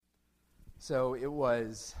So it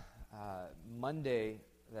was Monday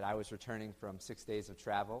that I was returning from 6 days of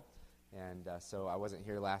travel, and so I wasn't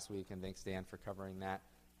here last week, and thanks, Dan, for covering that.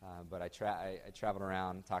 But I traveled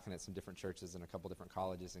around talking at some different churches and a couple different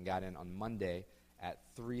colleges and got in on Monday at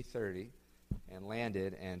 3:30 and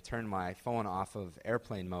landed and turned my phone off of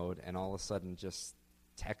airplane mode, and all of a sudden just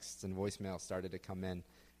texts and voicemails started to come in.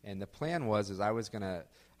 And the plan was I was going to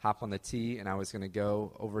hop on the T and I was going to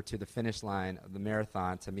go over to the finish line of the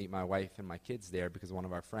marathon to meet my wife and my kids there because one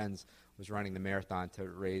of our friends was running the marathon to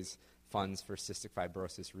raise funds for cystic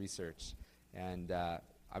fibrosis research. And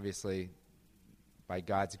obviously, by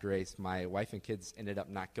God's grace, my wife and kids ended up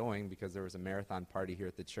not going because there was a marathon party here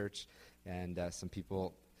at the church, and some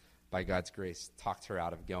people, by God's grace, talked her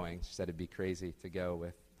out of going. She said it'd be crazy to go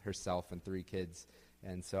with herself and 3 kids.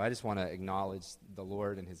 And so I just want to acknowledge the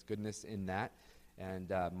Lord and his goodness in that.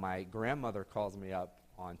 And my grandmother calls me up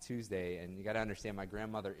on Tuesday, and you got to understand, my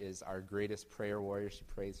grandmother is our greatest prayer warrior. She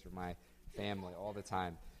prays for my family all the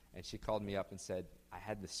time. And she called me up and said, I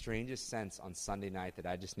had the strangest sense on Sunday night that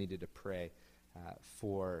I just needed to pray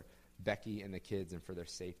for Becky and the kids and for their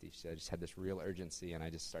safety. She said, I just had this real urgency, and I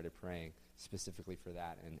just started praying specifically for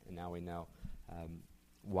that. And now we know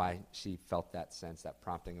why she felt that sense, that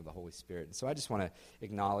prompting of the Holy Spirit. And so I just want to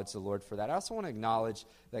acknowledge the Lord for that. I also want to acknowledge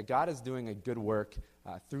that God is doing a good work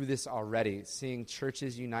through this already, seeing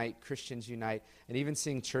churches unite, Christians unite, and even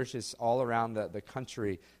seeing churches all around the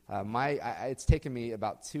country. It's taken me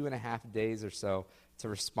about 2.5 days or so to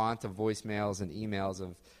respond to voicemails and emails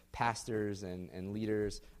of pastors and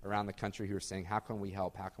leaders around the country who are saying, how can we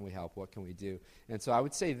help? How can we help? What can we do? And so I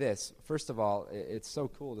would say this. First of all, it's so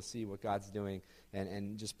cool to see what God's doing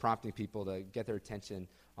and just prompting people to get their attention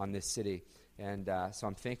on this city. And so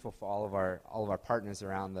I'm thankful for all of our partners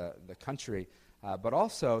around the country, but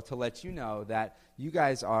also to let you know that you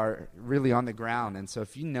guys are really on the ground. And so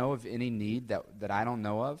if you know of any need that I don't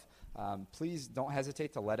know of, please don't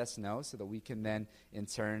hesitate to let us know so that we can then, in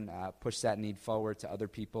turn, push that need forward to other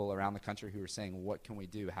people around the country who are saying, what can we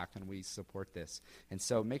do? How can we support this? And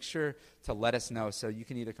so make sure to let us know so you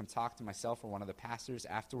can either come talk to myself or one of the pastors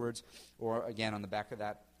afterwards, or, again, on the back of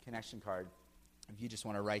that connection card, if you just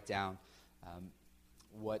want to write down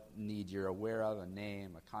what need you're aware of, a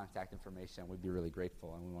name, a contact information, we'd be really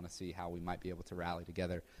grateful, and we want to see how we might be able to rally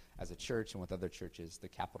together as a church and with other churches, the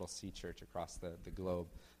capital C church across the globe,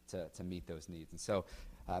 to meet those needs. And so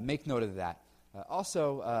make note of that.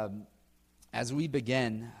 Also, as we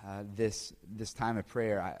begin this time of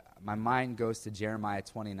prayer, my mind goes to Jeremiah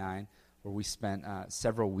 29, where we spent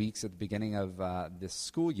several weeks at the beginning of this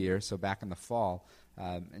school year, so back in the fall.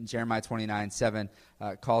 And Jeremiah 29:7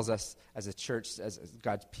 calls us as a church, as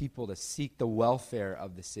God's people, to seek the welfare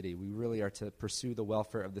of the city. We really are to pursue the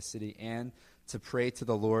welfare of the city and to pray to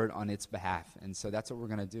the Lord on its behalf. And so that's what we're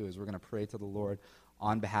going to do, is we're going to pray to the Lord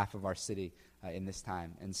on behalf of our city in this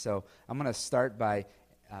time. And so I'm going to start by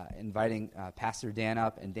inviting Pastor Dan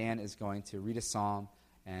up, and Dan is going to read a psalm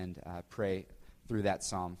and pray through that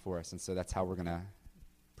psalm for us. And so that's how we're going to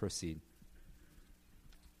proceed.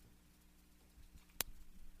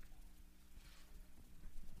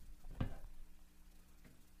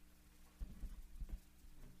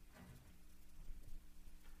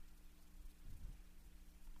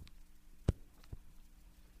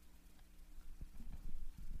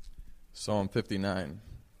 Psalm 59.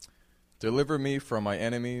 Deliver me from my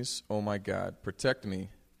enemies, O my God. Protect me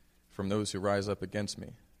from those who rise up against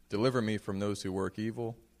me. Deliver me from those who work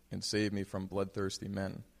evil, and save me from bloodthirsty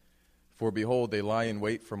men. For behold, they lie in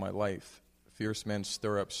wait for my life. Fierce men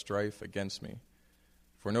stir up strife against me.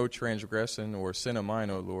 For no transgression or sin of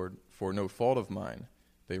mine, O Lord, for no fault of mine,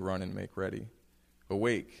 they run and make ready.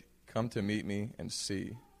 Awake, come to meet me, and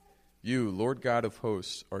see. You, Lord God of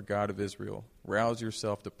hosts, are God of Israel. Rouse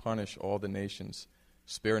yourself to punish all the nations.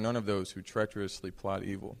 Spare none of those who treacherously plot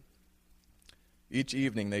evil. Each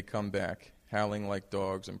evening they come back, howling like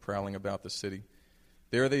dogs and prowling about the city.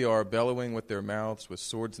 There they are, bellowing with their mouths, with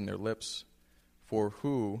swords in their lips, for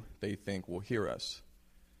who, they think, will hear us?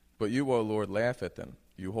 But you, O Lord, laugh at them.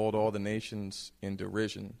 You hold all the nations in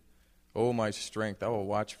derision. O my strength, I will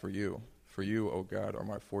watch for you. For you, O God, are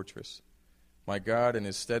my fortress. My God in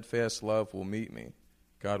his steadfast love will meet me.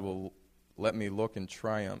 God will let me look in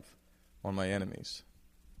triumph on my enemies.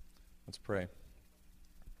 Let's pray.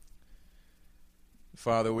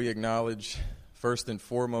 Father, we acknowledge first and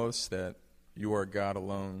foremost that you are God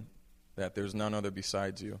alone, that there's none other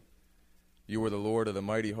besides you. You are the Lord of the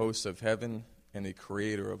mighty hosts of heaven and the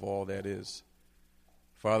creator of all that is.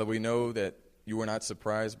 Father, we know that you were not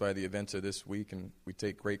surprised by the events of this week, and we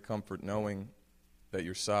take great comfort knowing that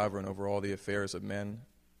you're sovereign over all the affairs of men,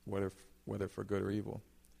 whether for good or evil.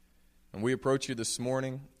 And we approach you this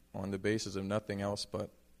morning on the basis of nothing else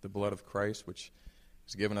but the blood of Christ, which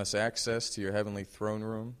has given us access to your heavenly throne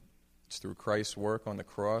room. It's through Christ's work on the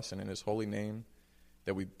cross and in his holy name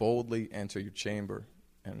that we boldly enter your chamber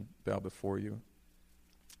and bow before you.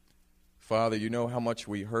 Father, you know how much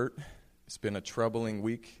we hurt. It's been a troubling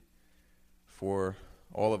week for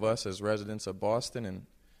all of us as residents of Boston and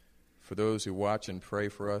for those who watch and pray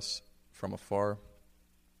for us from afar.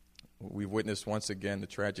 We've witnessed once again the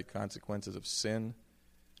tragic consequences of sin,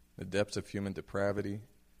 the depths of human depravity,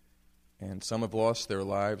 and some have lost their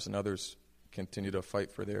lives and others continue to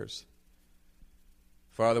fight for theirs.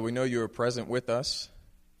 Father, we know you are present with us,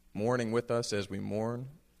 mourning with us as we mourn,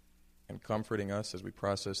 and comforting us as we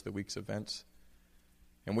process the week's events.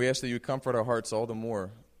 And we ask that you comfort our hearts all the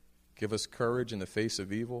more. Give us courage in the face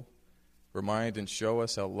of evil. Remind and show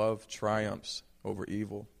us how love triumphs over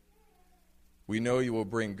evil. We know you will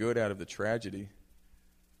bring good out of the tragedy,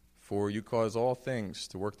 for you cause all things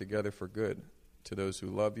to work together for good to those who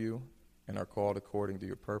love you and are called according to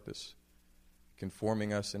your purpose,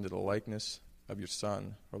 conforming us into the likeness of your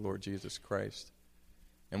Son, our Lord Jesus Christ.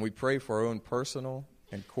 And we pray for our own personal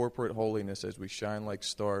and corporate holiness as we shine like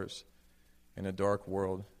stars in a dark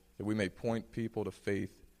world, that we may point people to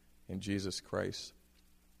faith in Jesus Christ.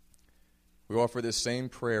 We offer this same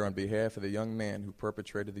prayer on behalf of the young man who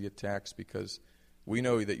perpetrated the attacks, because we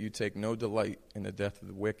know that you take no delight in the death of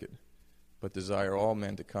the wicked, but desire all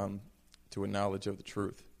men to come to a knowledge of the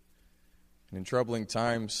truth. And in troubling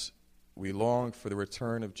times, we long for the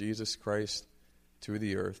return of Jesus Christ to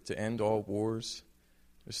the earth to end all wars,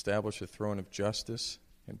 establish a throne of justice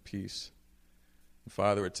and peace. And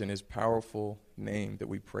Father, it's in his powerful name that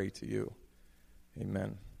we pray to you.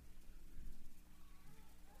 Amen.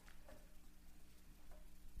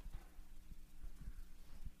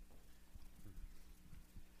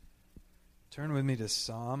 Turn with me to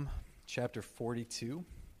Psalm chapter 42.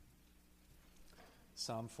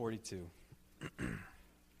 Psalm 42.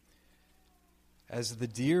 As the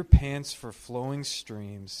deer pants for flowing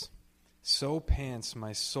streams, so pants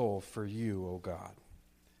my soul for you, O God.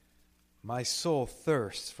 My soul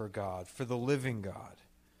thirsts for God, for the living God.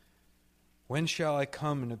 When shall I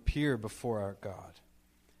come and appear before our God?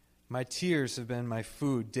 My tears have been my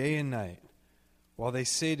food day and night, while they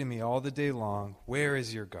say to me all the day long, where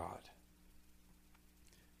is your God?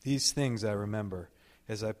 These things I remember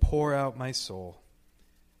as I pour out my soul,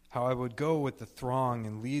 how I would go with the throng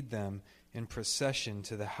and lead them in procession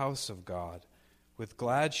to the house of God, with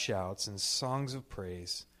glad shouts and songs of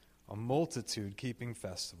praise, a multitude keeping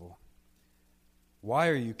festival. Why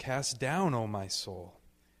are you cast down, O my soul?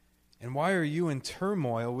 And why are you in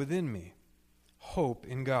turmoil within me? Hope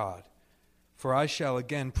in God, for I shall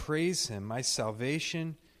again praise him, my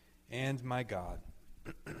salvation and my God.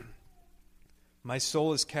 My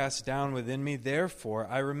soul is cast down within me, therefore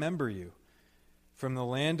I remember you. From the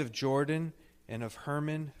land of Jordan and of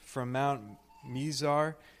Hermon, from Mount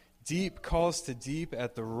Mizar, deep calls to deep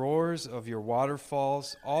at the roars of your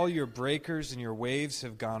waterfalls. All your breakers and your waves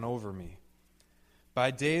have gone over me. By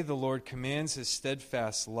day the Lord commands his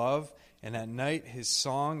steadfast love, and at night his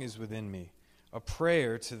song is within me, a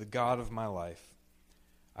prayer to the God of my life.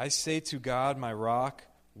 I say to God, my rock,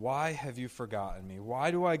 why have you forgotten me? Why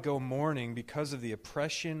do I go mourning because of the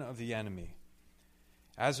oppression of the enemy?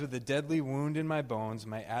 As with a deadly wound in my bones,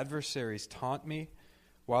 my adversaries taunt me,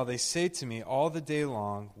 while they say to me all the day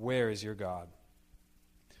long, where is your God?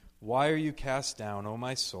 Why are you cast down, O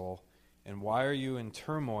my soul, and why are you in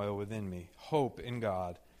turmoil within me? Hope in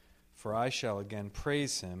God, for I shall again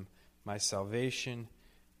praise him, my salvation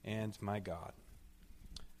and my God.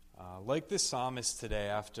 Like this psalmist today,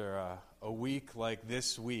 after a week like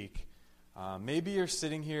this week, maybe you're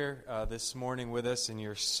sitting here this morning with us and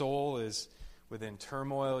your soul is within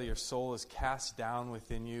turmoil, your soul is cast down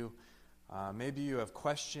within you. Maybe you have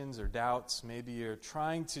questions or doubts. Maybe you're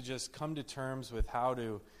trying to just come to terms with how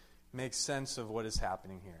to make sense of what is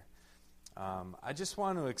happening here. I just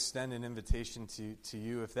want to extend an invitation to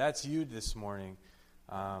you, if that's you this morning,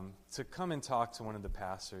 to come and talk to one of the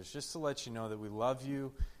pastors, just to let you know that we love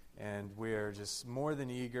you. And we're just more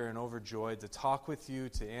than eager and overjoyed to talk with you,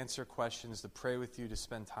 to answer questions, to pray with you, to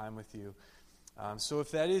spend time with you. So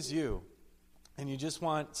if that is you, and you just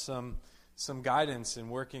want some guidance in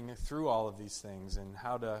working through all of these things and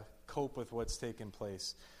how to cope with what's taken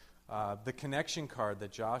place, the connection card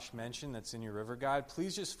that Josh mentioned that's in your River Guide,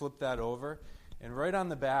 please just flip that over. And right on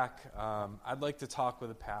the back, I'd like to talk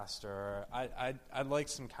with a pastor, or I'd like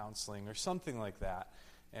some counseling or something like that.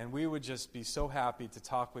 And we would just be so happy to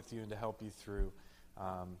talk with you and to help you through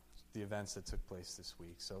the events that took place this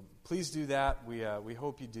week. So please do that. We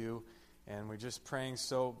hope you do. And we're just praying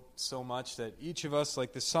so much that each of us,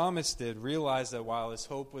 like the psalmist did, realized that while his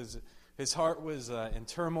heart was in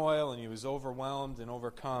turmoil and he was overwhelmed and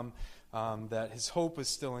overcome, that his hope was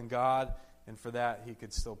still in God, and for that he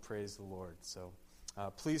could still praise the Lord. So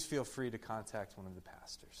please feel free to contact one of the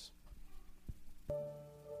pastors.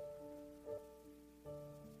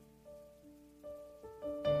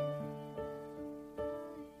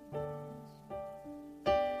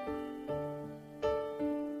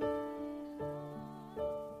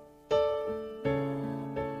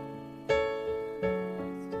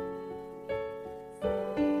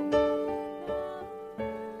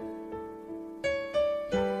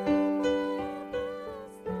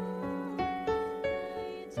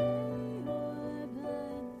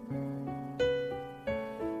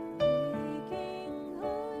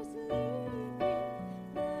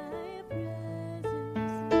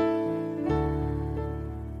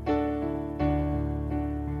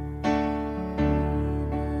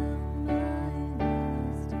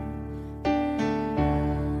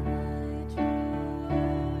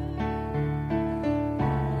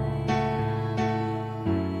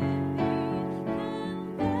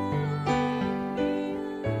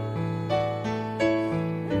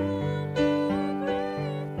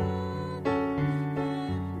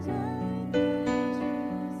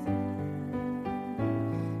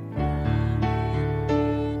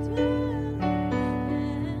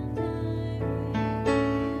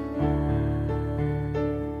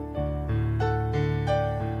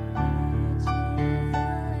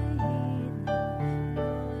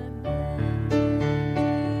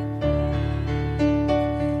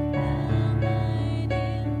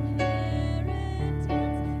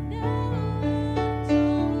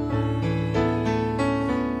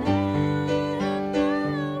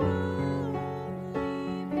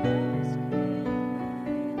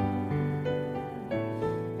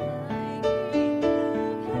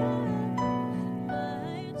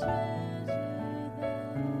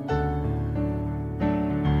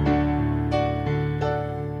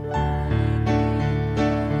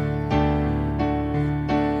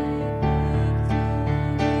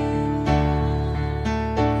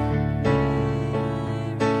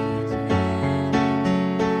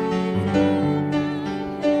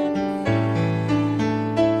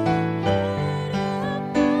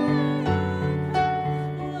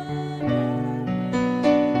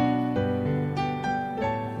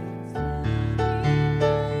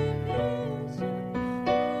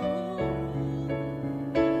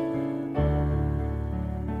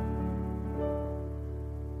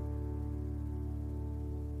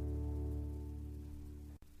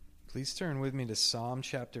 Please turn with me to Psalm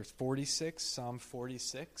chapter 46, Psalm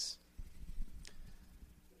 46.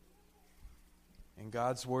 And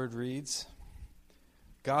God's word reads,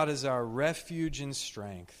 God is our refuge and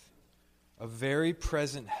strength, a very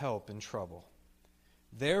present help in trouble.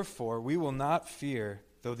 Therefore we will not fear,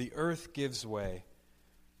 though the earth gives way,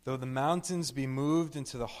 though the mountains be moved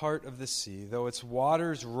into the heart of the sea, though its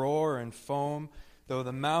waters roar and foam, though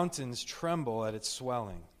the mountains tremble at its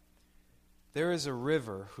swelling. There is a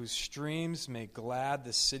river whose streams make glad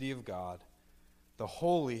the city of God, the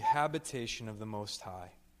holy habitation of the Most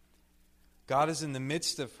High. God is in the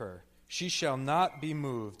midst of her. She shall not be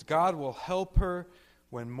moved. God will help her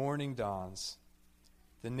when morning dawns.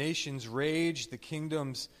 The nations rage, the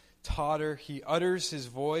kingdoms totter. He utters his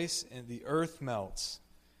voice, and the earth melts.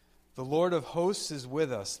 The Lord of hosts is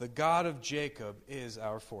with us. The God of Jacob is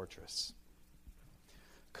our fortress.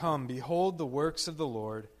 Come, behold the works of the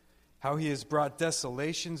Lord, how he has brought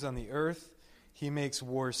desolations on the earth. He makes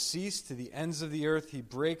war cease to the ends of the earth. He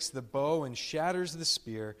breaks the bow and shatters the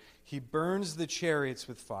spear. He burns the chariots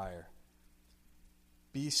with fire.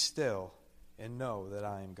 Be still and know that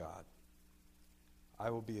I am God. I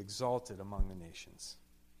will be exalted among the nations.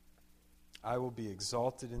 I will be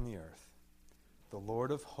exalted in the earth. The Lord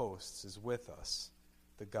of hosts is with us.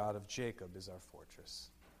 The God of Jacob is our fortress.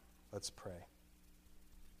 Let's pray.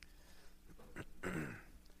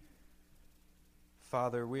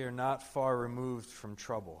 Father, we are not far removed from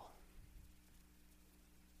trouble.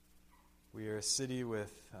 We are a city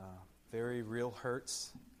with very real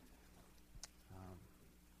hurts,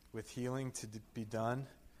 with healing to be done.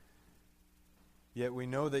 Yet we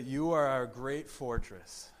know that you are our great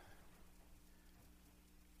fortress.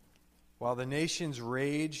 While the nations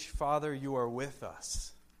rage, Father, you are with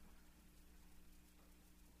us.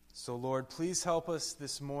 So, Lord, please help us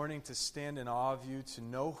this morning to stand in awe of you, to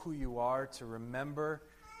know who you are, to remember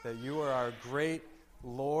that you are our great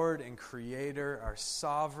Lord and Creator, our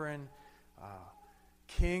sovereign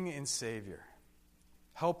King and Savior.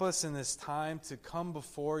 Help us in this time to come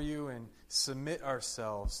before you and submit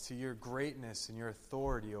ourselves to your greatness and your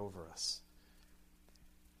authority over us.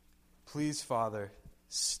 Please, Father,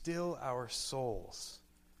 still our souls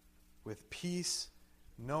with peace,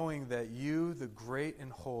 knowing that you, the great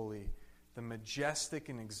and holy, the majestic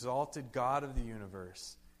and exalted God of the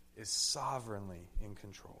universe, is sovereignly in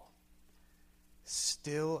control.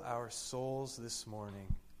 Still our souls this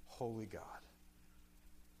morning, holy God.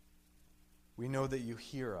 We know that you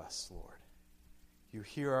hear us, Lord. You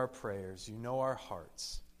hear our prayers. You know our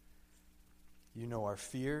hearts. You know our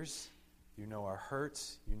fears. You know our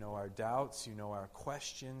hurts. You know our doubts. You know our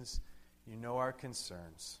questions. You know our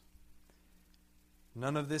concerns.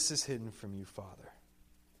 None of this is hidden from you, Father.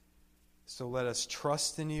 So let us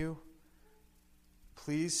trust in you.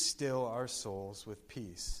 Please still our souls with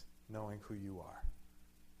peace, knowing who you are.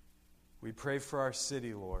 We pray for our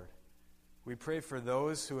city, Lord. We pray for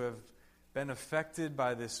those who have been affected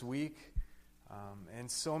by this week in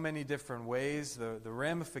so many different ways. The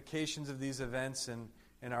ramifications of these events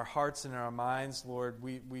in our hearts and in our minds, Lord,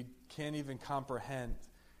 we can't even comprehend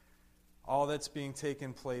all that's being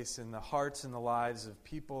taken place in the hearts and the lives of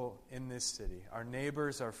people in this city, our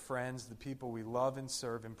neighbors, our friends, the people we love and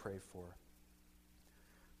serve and pray for.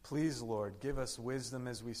 Please, Lord, give us wisdom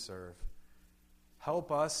as we serve. Help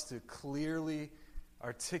us to clearly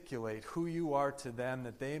articulate who you are to them,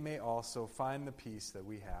 that they may also find the peace that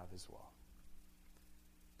we have as well.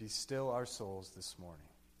 Be still our souls this morning,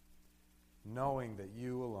 knowing that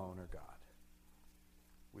you alone are God.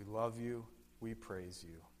 We love you. We praise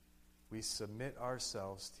you. We submit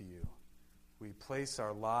ourselves to you. We place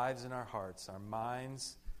our lives and our hearts, our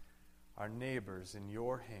minds, our neighbors in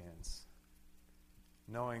your hands,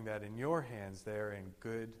 knowing that in your hands they are in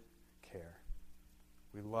good care.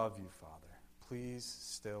 We love you, Father. Please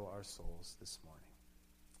still our souls this morning.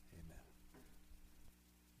 Amen.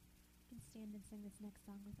 You can stand and sing this next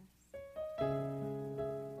song with us.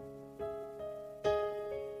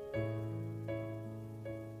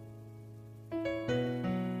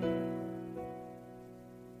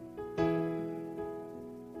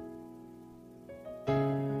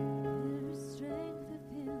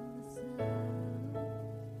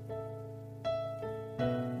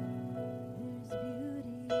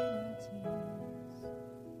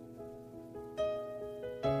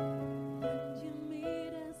 You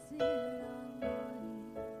meet us in our morning.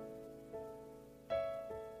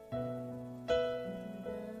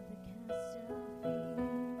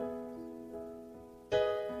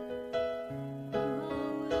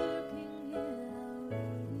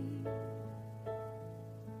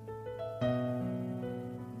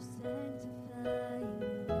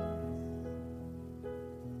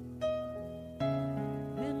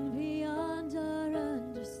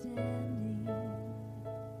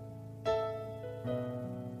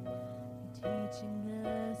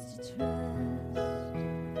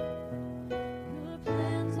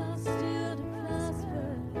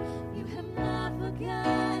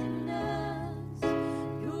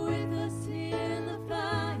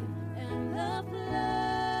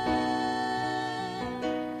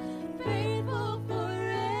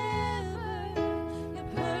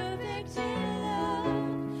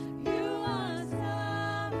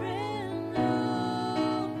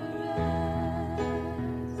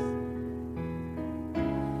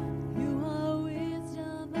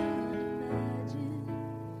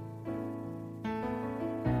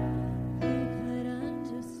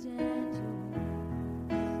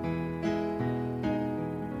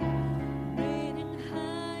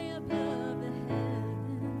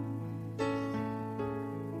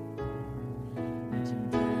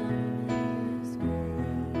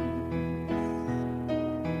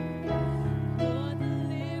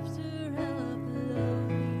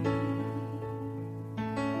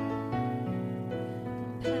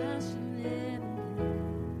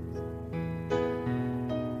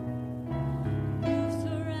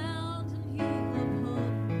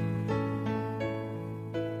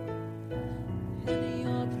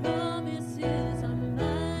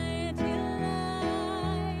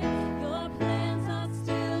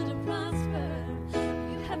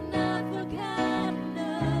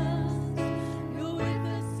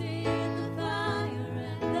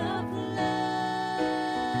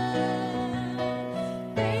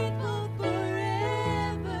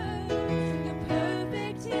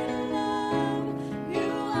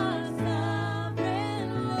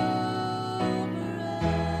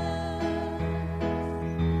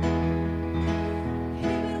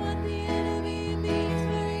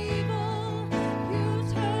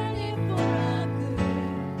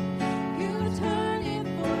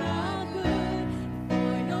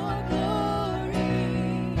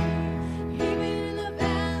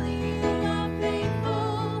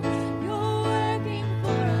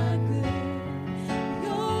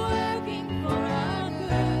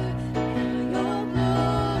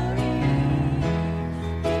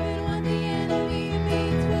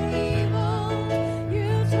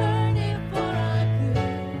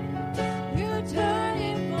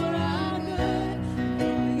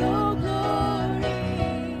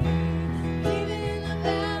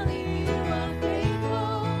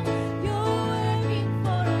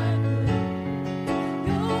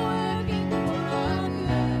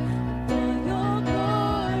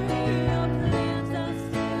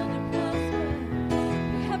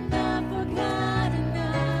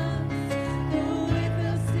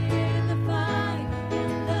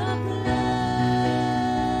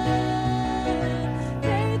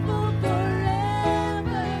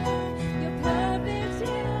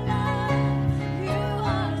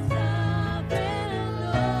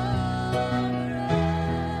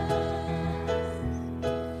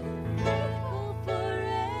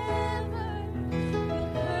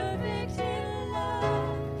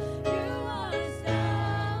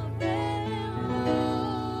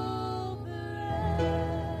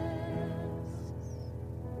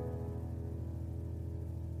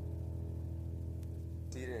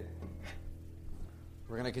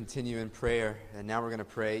 We're going to continue in prayer, and now we're going to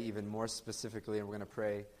pray even more specifically, and we're going to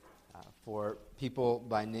pray for people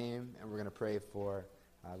by name, and we're going to pray for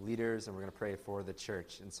leaders, and we're going to pray for the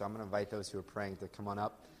church. And so I'm going to invite those who are praying to come on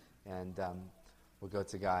up, and we'll go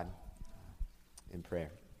to God in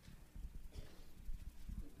prayer.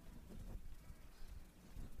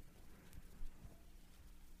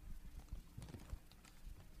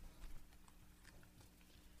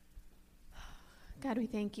 God, we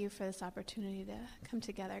thank you for this opportunity to come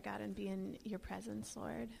together, God, and be in your presence,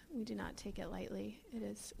 Lord. We do not take it lightly. It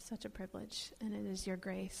is such a privilege, and it is your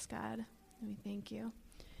grace, God, and we thank you.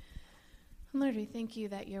 And Lord, we thank you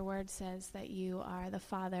that your word says that you are the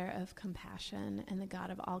Father of compassion and the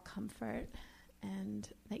God of all comfort, and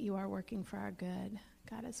that you are working for our good.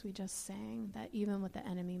 God, as we just sang, that even what the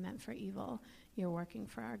enemy meant for evil, you're working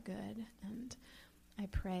for our good. And I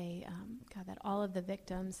pray, God, that all of the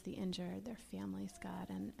victims, the injured, their families, God,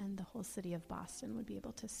 and the whole city of Boston would be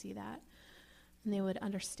able to see that. And they would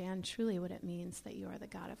understand truly what it means that you are the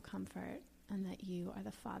God of comfort and that you are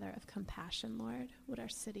the Father of compassion, Lord. Would our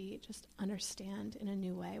city just understand in a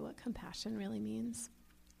new way what compassion really means?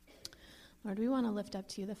 Lord, we want to lift up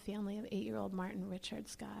to you the family of 8-year-old Martin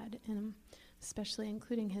Richards, God, and especially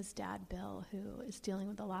including his dad, Bill, who is dealing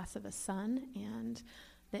with the loss of a son and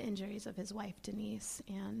the injuries of his wife, Denise,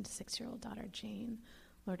 and 6-year-old daughter, Jane.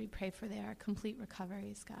 Lord, we pray for their complete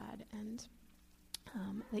recoveries, God, and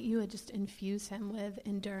that you would just infuse him with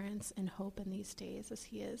endurance and hope in these days as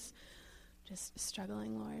he is just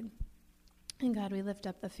struggling, Lord. And God, we lift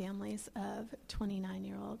up the families of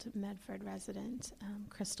 29-year-old Medford resident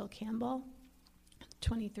Crystal Campbell,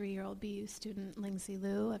 23-year-old BU student Lingzi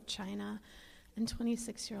Liu of China, and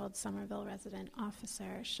 26-year-old Somerville resident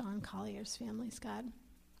officer Sean Collier's families, God.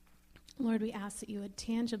 Lord, we ask that you would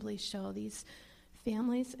tangibly show these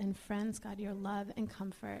families and friends, God, your love and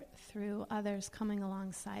comfort through others coming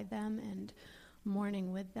alongside them and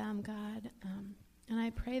mourning with them, God. And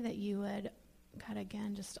I pray that you would, God,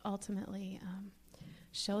 again, just ultimately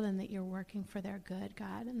show them that you're working for their good,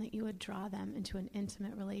 God, and that you would draw them into an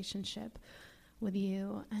intimate relationship with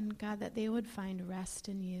you. And, God, that they would find rest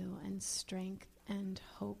in you and strength and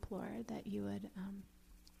hope, Lord, that you would,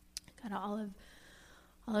 God, all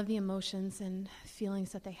of the emotions and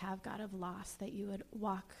feelings that they have, God, of loss, that you would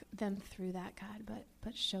walk them through that, God,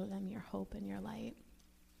 but show them your hope and your light.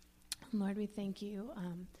 And Lord, we thank you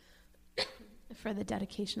for the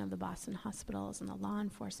dedication of the Boston hospitals and the law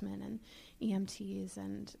enforcement and EMTs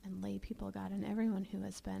and lay people, God, and everyone who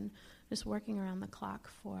has been just working around the clock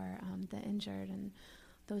for the injured and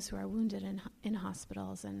those who are wounded in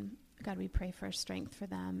hospitals. And God, we pray for strength for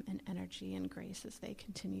them and energy and grace as they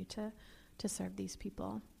continue to serve these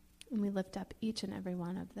people. And we lift up each and every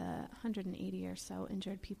one of the 180 or so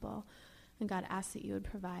injured people. And God, ask that you would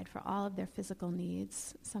provide for all of their physical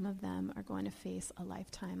needs. Some of them are going to face a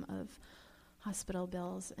lifetime of hospital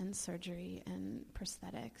bills and surgery and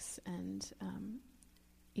prosthetics and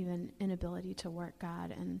even inability to work,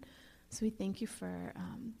 God. And so we thank you for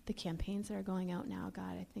the campaigns that are going out now,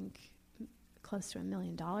 God. I think close to $1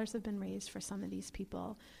 million have been raised for some of these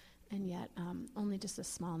people, and yet only just a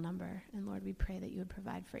small number. And Lord, we pray that you would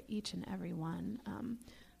provide for each and every one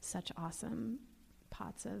such awesome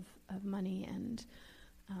pots of money and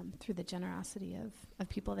through the generosity of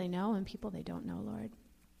people they know and people they don't know, Lord.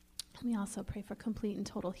 And we also pray for complete and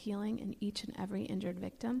total healing in each and every injured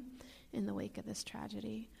victim in the wake of this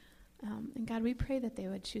tragedy. And God, we pray that they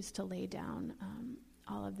would choose to lay down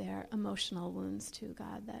all of their emotional wounds to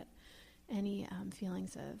God, that any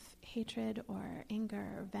feelings of hatred or anger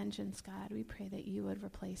or vengeance, God, we pray that you would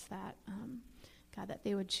replace that, God, that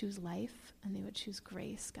they would choose life and they would choose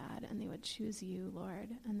grace, God, and they would choose you, Lord,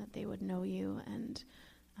 and that they would know you, and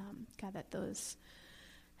God, that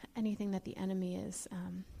anything that the enemy is,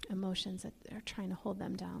 emotions that are trying to hold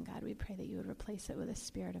them down, God, we pray that you would replace it with a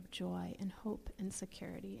spirit of joy and hope and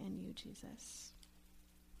security in you, Jesus.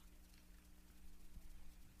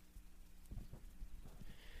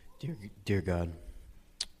 Dear God,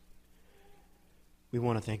 we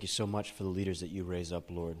want to thank you so much for the leaders that you raise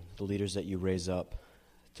up, Lord, the leaders that you raise up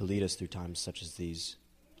to lead us through times such as these.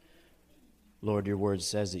 Lord, your word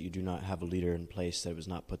says that you do not have a leader in place that was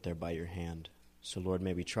not put there by your hand. So, Lord,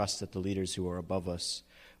 may we trust that the leaders who are above us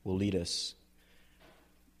will lead us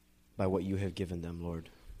by what you have given them, Lord.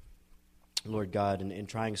 Lord God, in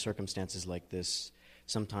trying circumstances like this,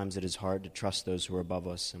 sometimes it is hard to trust those who are above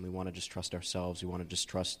us, and we want to just trust ourselves. We want to just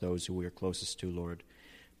trust those who we are closest to, Lord.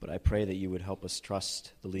 But I pray that you would help us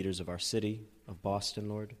trust the leaders of our city, of Boston,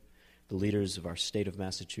 Lord, the leaders of our state of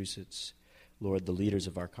Massachusetts, Lord, the leaders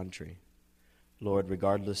of our country. Lord,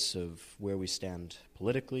 regardless of where we stand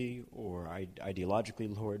politically or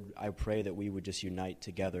ideologically, Lord, I pray that we would just unite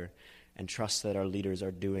together and trust that our leaders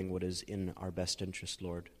are doing what is in our best interest,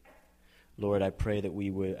 Lord. Lord, I pray that we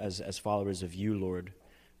would, as followers of you, Lord,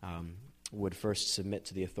 would first submit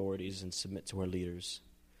to the authorities and submit to our leaders.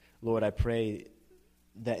 Lord, I pray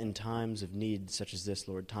that in times of need such as this,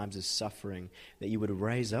 Lord, times of suffering, that you would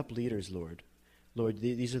raise up leaders, Lord. Lord,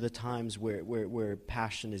 these are the times where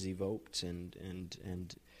passion is evoked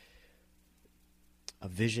and a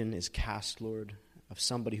vision is cast, Lord, of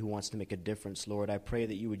somebody who wants to make a difference. Lord, I pray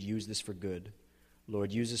that you would use this for good.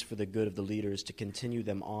 Lord, use this for the good of the leaders, to continue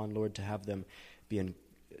them on, Lord, to have them be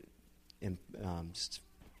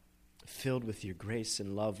filled with your grace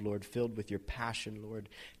and love, Lord, filled with your passion, Lord,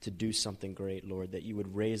 to do something great, Lord, that you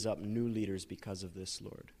would raise up new leaders because of this,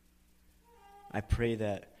 Lord. I pray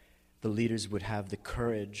that the leaders would have the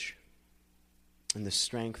courage and the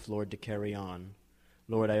strength, Lord, to carry on.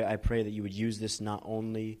 Lord, I pray that you would use this not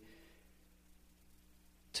only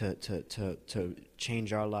to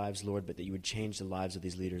change our lives, Lord, but that you would change the lives of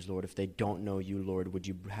these leaders, Lord. If they don't know you, Lord, would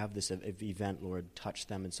you have this event, Lord, touch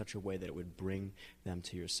them in such a way that it would bring them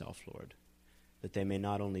to yourself, Lord, that they may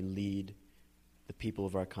not only lead the people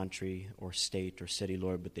of our country or state or city,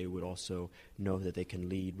 Lord, but they would also know that they can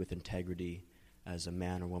lead with integrity as a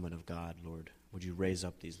man or woman of God, Lord. Would you raise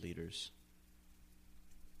up these leaders?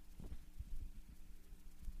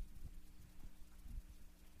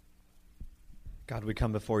 God, we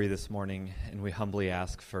come before you this morning and we humbly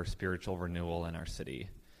ask for spiritual renewal in our city.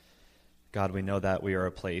 God, we know that we are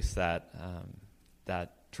a place that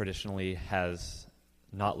traditionally has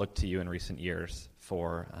not looked to you in recent years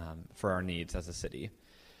for our needs as a city.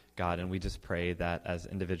 God, and we just pray that as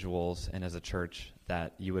individuals and as a church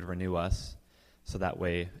that you would renew us, so that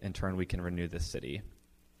way, in turn, we can renew this city.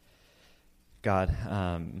 God,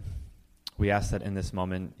 we ask that in this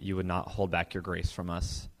moment you would not hold back your grace from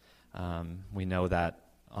us. We know that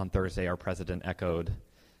on Thursday our president echoed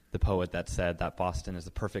the poet that said that Boston is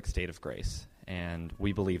the perfect state of grace, and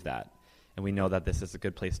we believe that. And we know that this is a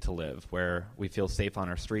good place to live, where we feel safe on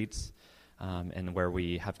our streets, and where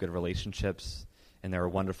we have good relationships, and there are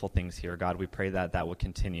wonderful things here. God, we pray that that would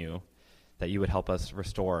continue, that you would help us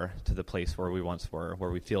restore to the place where we once were, where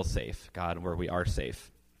we feel safe, God, where we are safe.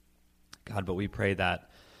 God, but we pray that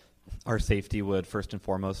our safety would first and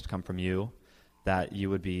foremost come from you, that you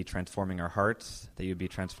would be transforming our hearts, that you would be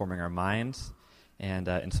transforming our minds, and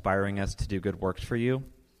inspiring us to do good works for you.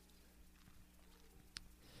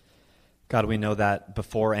 God, we know that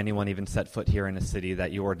before anyone even set foot here in a city,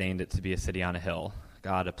 that you ordained it to be a city on a hill.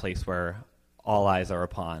 God, a place where all eyes are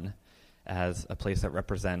upon, as a place that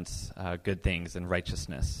represents good things and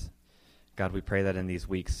righteousness. God, we pray that in these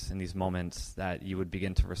weeks, in these moments, that you would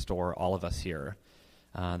begin to restore all of us here,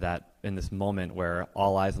 that in this moment where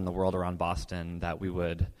all eyes in the world are on Boston, that we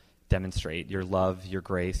would demonstrate your love, your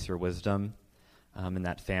grace, your wisdom, and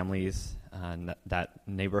that families, that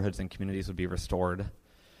neighborhoods and communities would be restored.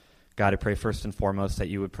 God, I pray first and foremost that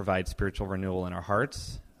you would provide spiritual renewal in our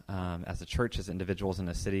hearts, as a church, as individuals in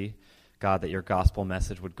a city. God, that your gospel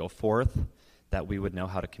message would go forth, that we would know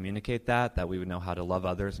how to communicate that we would know how to love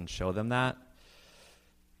others and show them that.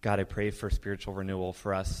 God, I pray for spiritual renewal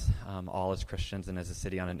for us, all as Christians and as a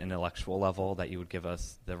city on an intellectual level, that you would give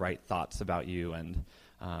us the right thoughts about you and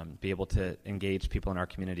be able to engage people in our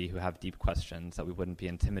community who have deep questions, that we wouldn't be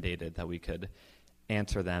intimidated, that we could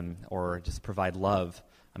answer them or just provide love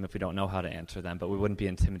if we don't know how to answer them, but we wouldn't be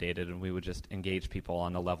intimidated, and we would just engage people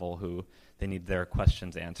on a level who they need their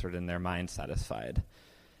questions answered and their minds satisfied.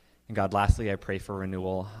 And God, lastly, I pray for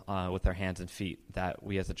renewal with our hands and feet, that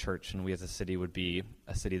we as a church and we as a city would be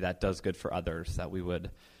a city that does good for others, that we would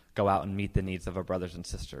go out and meet the needs of our brothers and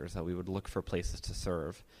sisters, that we would look for places to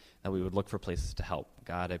serve, that we would look for places to help.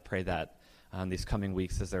 God, I pray that these coming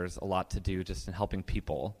weeks, as there's a lot to do just in helping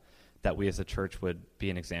people, that we as a church would be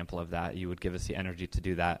an example of that. You would give us the energy to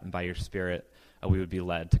do that, and by your Spirit, we would be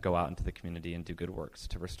led to go out into the community and do good works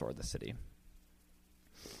to restore the city.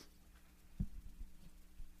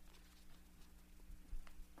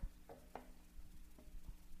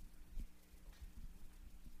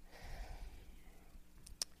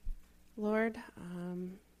 Lord,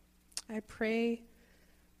 I pray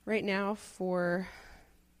right now for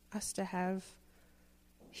us to have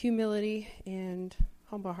humility and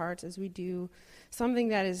humble hearts as we do something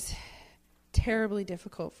that is terribly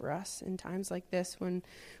difficult for us in times like this, when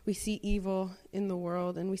we see evil in the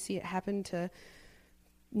world and we see it happen to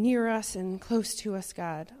near us and close to us,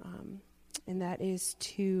 God. And that is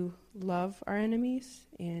to love our enemies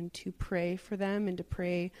and to pray for them and to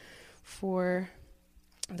pray for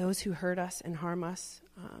those who hurt us and harm us.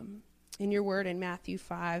 In your word in Matthew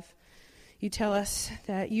 5, you tell us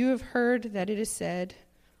that you have heard that it is said,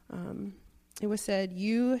 it was said,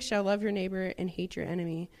 you shall love your neighbor and hate your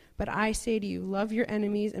enemy. But I say to you, love your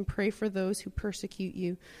enemies and pray for those who persecute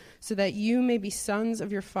you, so that you may be sons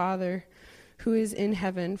of your Father who is in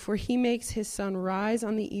heaven. For he makes his sun rise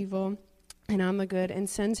on the evil and on the good, and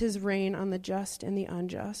sends his rain on the just and the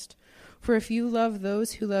unjust. For if you love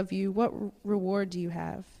those who love you, what reward do you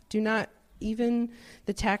have? Do not even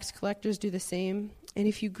the tax collectors do the same? And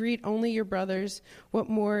if you greet only your brothers, what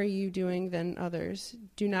more are you doing than others?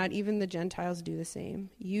 Do not even the Gentiles do the same?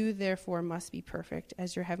 You therefore must be perfect,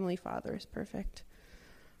 as your heavenly Father is perfect.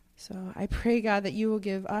 So I pray, God, that you will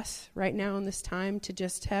give us right now in this time to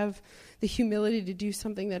just have the humility to do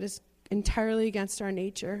something that is entirely against our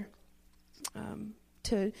nature,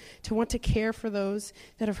 to want to care for those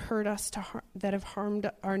that have hurt us, that have harmed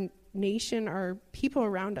our nation, our people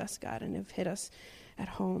around us, God, and have hit us at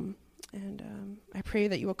home. And I pray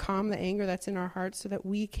that you will calm the anger that's in our hearts so that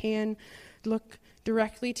we can look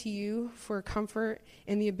directly to you for comfort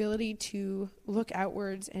and the ability to look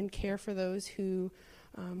outwards and care for those who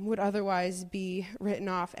would otherwise be written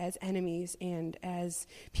off as enemies and as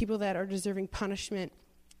people that are deserving punishment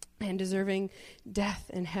and deserving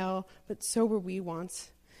death and hell, but so were we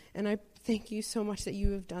once. And I thank you so much that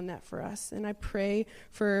you have done that for us. And I pray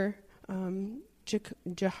for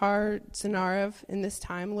Jahar Zanarov in this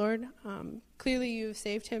time, Lord. Clearly you have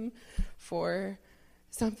saved him for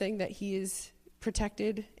something that he is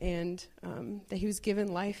protected and that he was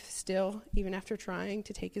given life still, even after trying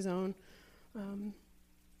to take his own.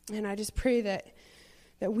 And I just pray that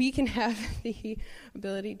we can have the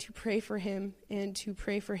ability to pray for him and to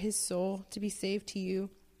pray for his soul to be saved to you.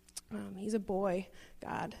 He's a boy,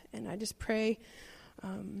 God, and I just pray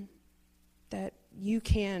that you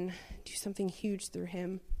can do something huge through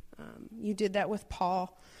him. You did that with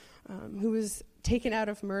Paul, who was taken out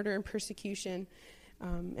of murder and persecution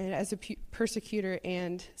and as a persecutor,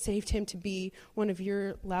 and saved him to be one of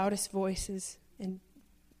your loudest voices and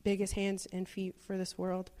biggest hands and feet for this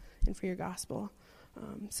world and for your gospel.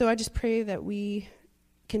 So I just pray that we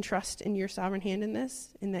can trust in your sovereign hand in this,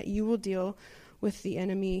 and that you will deal with the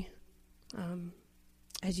enemy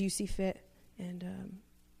as you see fit. And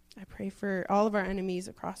I pray for all of our enemies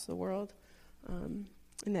across the world, and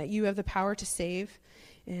that you have the power to save.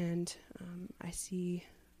 And I see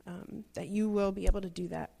that you will be able to do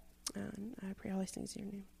that. And I pray all these things in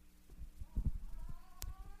your name.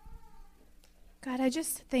 God, I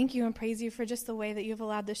just thank you and praise you for just the way that you've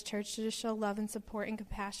allowed this church to just show love and support and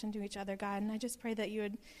compassion to each other, God. And I just pray that you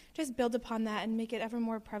would just build upon that and make it ever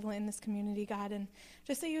more prevalent in this community, God. And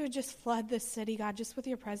just that you would just flood this city, God, just with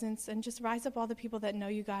your presence, and just rise up all the people that know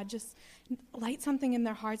you, God. Just light something in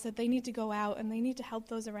their hearts that they need to go out and they need to help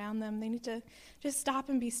those around them. They need to just stop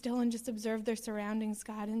and be still and just observe their surroundings,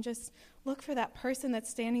 God, and just look for that person that's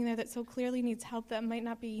standing there that so clearly needs help that might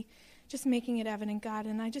not be just making it evident, God.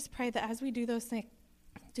 And I just pray that as we do those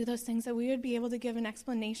things, that we would be able to give an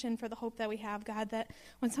explanation for the hope that we have, God, that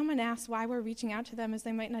when someone asks why we're reaching out to them as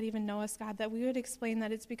they might not even know us, God, that we would explain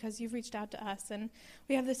that it's because you've reached out to us, and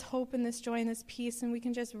we have this hope and this joy and this peace, and we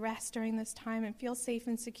can just rest during this time and feel safe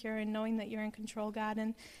and secure in knowing that you're in control, God.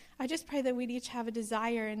 And I just pray that we'd each have a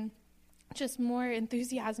desire and just more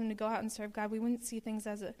enthusiasm to go out and serve, God. We wouldn't see things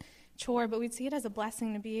as a chore, but we'd see it as a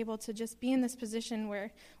blessing to be able to just be in this position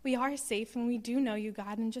where we are safe and we do know you,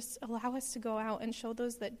 God, and just allow us to go out and show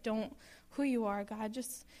those that don't who you are, God.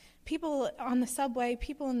 Just people on the subway,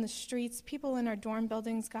 people in the streets, people in our dorm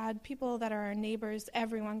buildings, God, people that are our neighbors,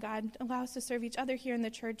 everyone, God. Allow us to serve each other here in the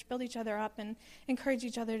church, build each other up, and encourage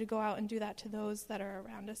each other to go out and do that to those that are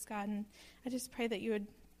around us, God. And I just pray that you would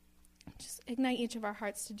just ignite each of our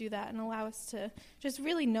hearts to do that and allow us to just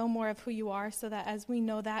really know more of who you are, so that as we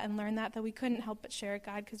know that and learn that we couldn't help but share it,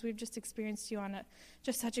 God, because we've just experienced you on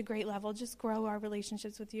just such a great level. Just grow our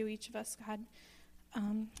relationships with you, each of us, God.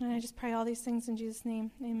 And I just pray all these things in Jesus' name.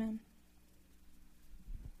 Amen.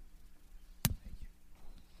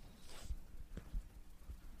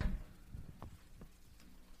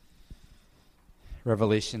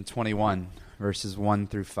 Revelation 21, verses 1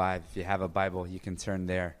 through 5. If you have a Bible, you can turn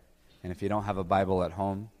there. And if you don't have a Bible at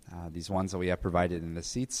home, these ones that we have provided in the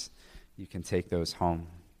seats, you can take those home.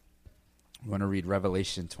 We want to read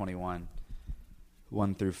Revelation 21,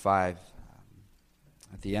 1 through 5.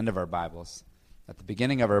 At the end of our Bibles, at the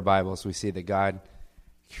beginning of our Bibles, we see that God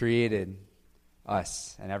created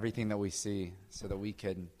us and everything that we see so that we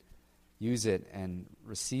can use it and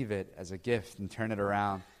receive it as a gift and turn it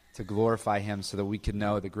around to glorify him, so that we can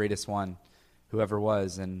know the greatest one who ever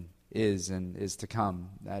was and is to come.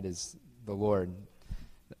 That is the Lord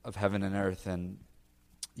of heaven and earth. And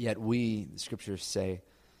Yet we, the scriptures say,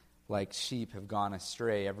 like sheep have gone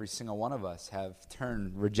astray. Every single one of us have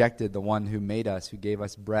rejected the one who made us, who gave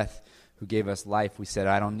us breath, who gave us life. We said,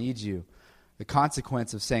 I don't need you. The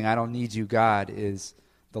consequence of saying, I don't need you, God, is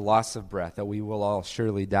the loss of breath, that we will all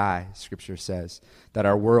surely die, Scripture says. That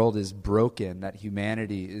our world is broken, that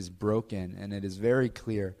humanity is broken, and it is very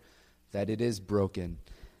clear that it is broken.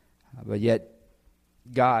 But yet,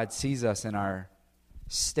 God sees us in our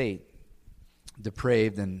state,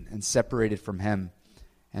 depraved and separated from Him.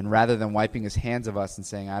 And rather than wiping His hands of us and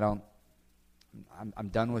saying, I'm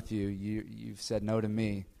done with you, you've said no to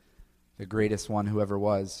me, the greatest one who ever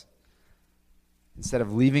was. Instead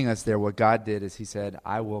of leaving us there, what God did is He said,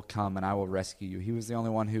 I will come and I will rescue you. He was the only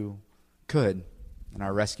one who could. And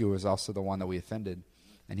our rescuer was also the one that we offended.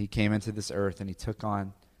 And He came into this earth and He took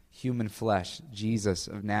on human flesh, Jesus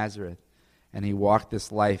of Nazareth. And He walked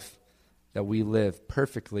this life that we live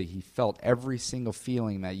perfectly. He felt every single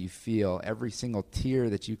feeling that you feel, every single tear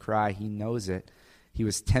that you cry. He knows it. He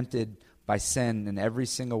was tempted by sin in every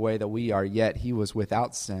single way that we are, yet He was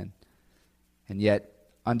without sin. And yet,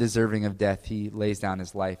 undeserving of death, He lays down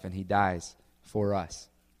His life and He dies for us.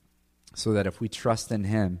 So that if we trust in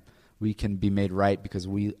Him, we can be made right because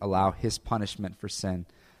we allow His punishment for sin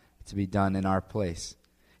to be done in our place.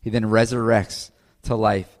 He then resurrects to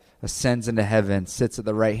life, ascends into heaven, sits at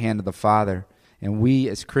the right hand of the Father. And we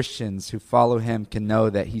as Christians who follow Him can know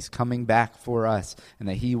that He's coming back for us and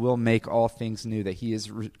that He will make all things new, that He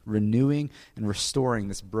is renewing and restoring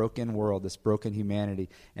this broken world, this broken humanity.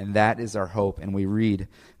 And that is our hope. And we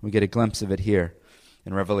get a glimpse of it here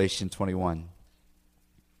in Revelation 21.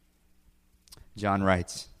 John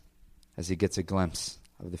writes, as he gets a glimpse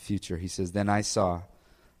of the future, he says, Then I saw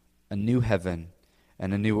a new heaven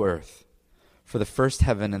and a new earth. For the first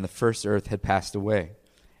heaven and the first earth had passed away,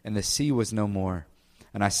 and the sea was no more.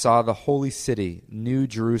 And I saw the holy city, New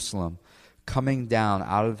Jerusalem, coming down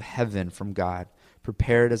out of heaven from God,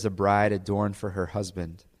 prepared as a bride adorned for her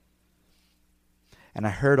husband. And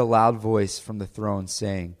I heard a loud voice from the throne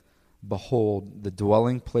saying, Behold, the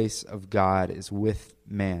dwelling place of God is with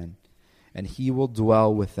man, and He will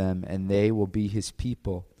dwell with them, and they will be His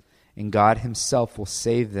people. And God Himself will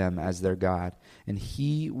save them as their God, and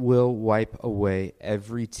He will wipe away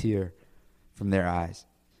every tear from their eyes.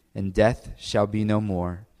 And death shall be no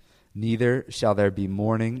more, neither shall there be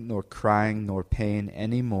mourning, nor crying, nor pain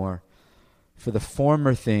any more, for the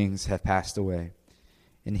former things have passed away.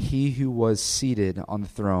 And He who was seated on the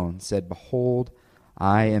throne said, Behold,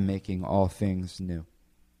 I am making all things new.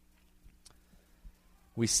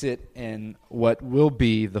 We sit in what will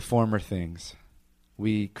be the former things.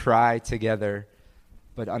 We cry together,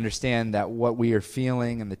 but understand that what we are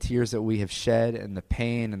feeling and the tears that we have shed and the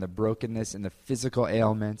pain and the brokenness and the physical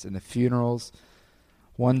ailments and the funerals,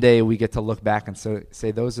 one day we get to look back and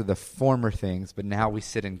say those are the former things, but now we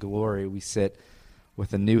sit in glory. We sit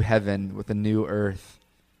with a new heaven, with a new earth,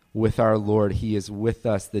 with our Lord. He is with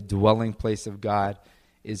us. The dwelling place of God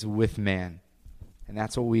is with man. And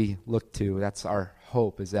that's what we look to. That's our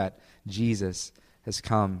hope, is that Jesus has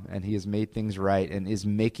come and He has made things right and is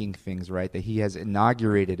making things right, that He has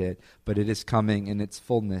inaugurated it, but it is coming in its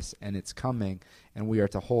fullness, and it's coming, and we are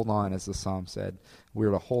to hold on, as the psalm said. We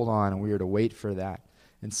are to hold on, and we are to wait for that.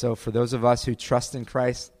 And so for those of us who trust in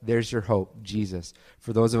Christ, there's your hope, Jesus.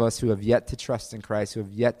 For those of us who have yet to trust in Christ, who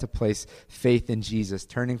have yet to place faith in Jesus,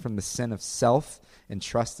 turning from the sin of self and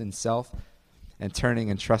trust in self, and turning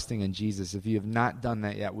and trusting in Jesus. If you have not done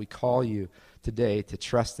that yet, we call you today to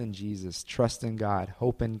trust in Jesus, trust in God,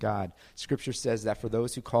 hope in God. Scripture says that for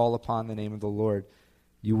those who call upon the name of the Lord,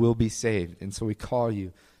 you will be saved. And so we call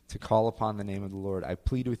you to call upon the name of the Lord. I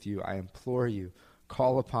plead with you, I implore you,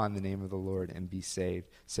 call upon the name of the Lord and be saved.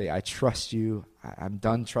 Say, I trust you. I'm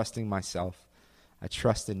done trusting myself. I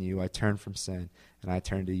trust in you. I turn from sin, and I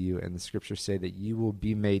turn to you. And the Scriptures say that you will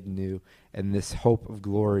be made new, and this hope of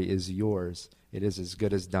glory is yours. It is as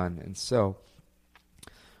good as done. And so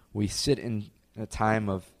we sit in a time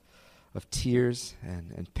of tears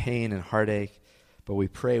and pain and heartache, but we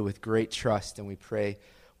pray with great trust, and we pray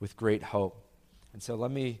with great hope. And so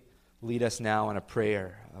let me lead us now in a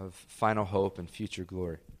prayer of final hope and future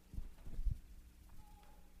glory.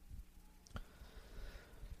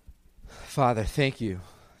 Father, thank you.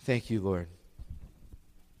 Thank you, Lord,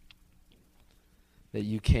 that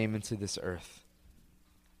you came into this earth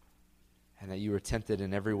and that you were tempted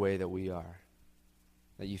in every way that we are,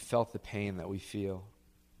 that you felt the pain that we feel,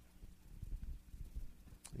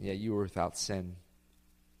 and yet you were without sin.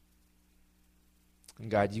 And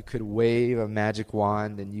God, you could wave a magic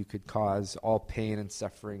wand and you could cause all pain and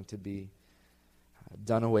suffering to be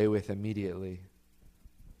done away with immediately.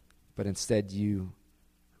 But instead you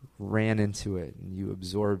ran into it and you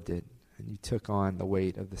absorbed it and you took on the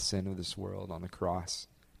weight of the sin of this world on the cross.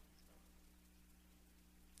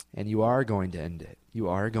 And you are going to end it. You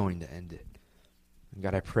are going to end it. And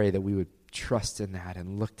God, I pray that we would trust in that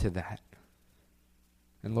and look to that.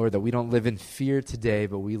 And Lord, that we don't live in fear today,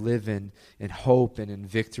 but we live in hope and in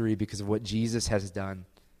victory because of what Jesus has done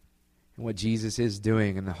and what Jesus is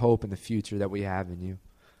doing and the hope and the future that we have in you.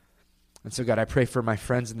 And so, God, I pray for my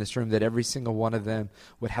friends in this room that every single one of them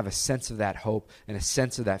would have a sense of that hope and a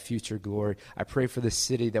sense of that future glory. I pray for this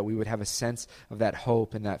city that we would have a sense of that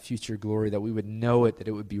hope and that future glory, that we would know it, that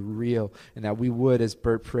it would be real, and that we would, as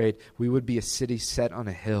Bert prayed, we would be a city set on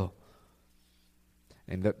a hill.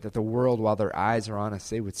 And that the world, while their eyes are on us,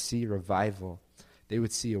 they would see revival. They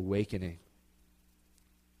would see awakening.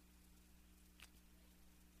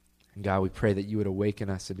 And God, we pray that you would awaken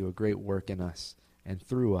us and do a great work in us and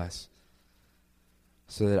through us,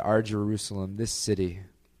 so that our Jerusalem, this city,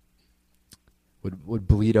 would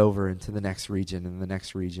bleed over into the next region and the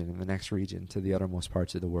next region and the next region to the uttermost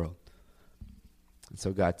parts of the world. And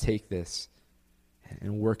so, God, take this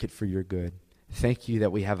and work it for your good. Thank you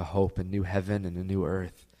that we have a hope, a new heaven and a new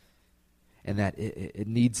earth, and that it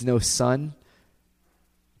needs no sun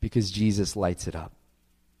because Jesus lights it up.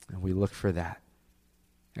 And we look for that.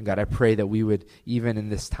 And God, I pray that we would, even in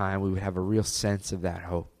this time, we would have a real sense of that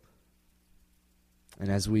hope. And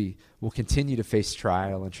as we will continue to face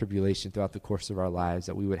trial and tribulation throughout the course of our lives,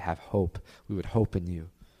 that we would have hope. We would hope in you.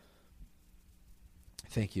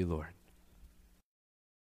 Thank you, Lord.